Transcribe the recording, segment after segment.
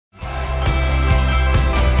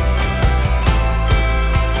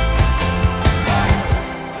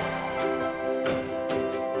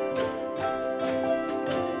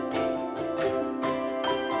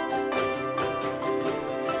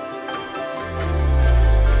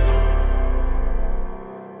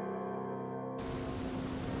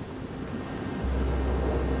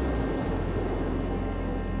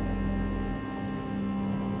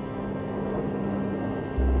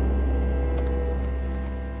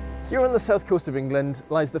Here on the south coast of England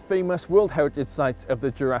lies the famous World Heritage Site of the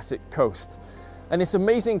Jurassic Coast. And this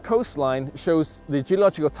amazing coastline shows the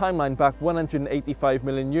geological timeline back 185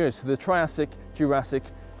 million years to the Triassic, Jurassic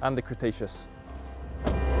and the Cretaceous.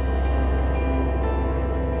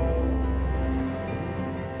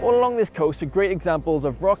 All along this coast are great examples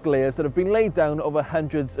of rock layers that have been laid down over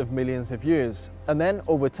hundreds of millions of years. And then,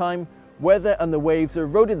 over time, weather and the waves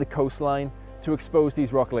eroded the coastline to expose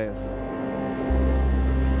these rock layers.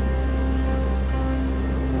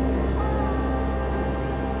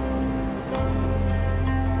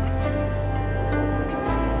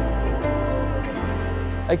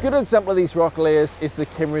 A good example of these rock layers is the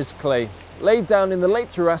Kimmeridge clay, laid down in the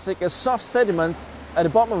late Jurassic as soft sediment at the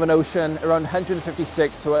bottom of an ocean around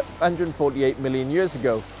 156 to 148 million years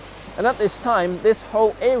ago. And at this time, this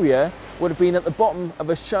whole area would have been at the bottom of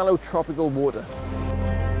a shallow tropical water.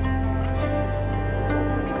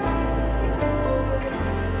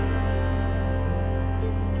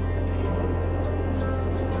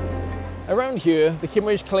 Around here, the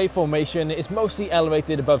Kimmeridge clay formation is mostly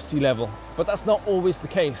elevated above sea level, but that's not always the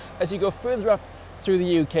case. As you go further up through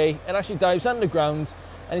the UK, it actually dives underground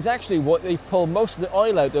and is actually what they pull most of the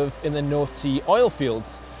oil out of in the North Sea oil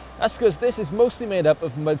fields. That's because this is mostly made up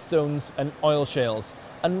of mudstones and oil shales,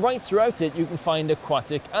 and right throughout it you can find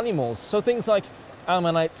aquatic animals, so things like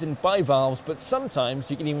ammonites and bivalves, but sometimes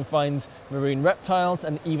you can even find marine reptiles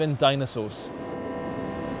and even dinosaurs.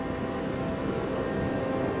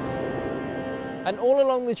 And all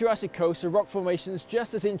along the Jurassic coast are rock formations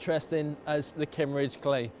just as interesting as the Kimmeridge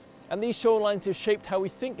clay. And these shorelines have shaped how we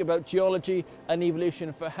think about geology and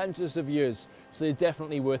evolution for hundreds of years, so they're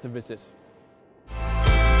definitely worth a visit.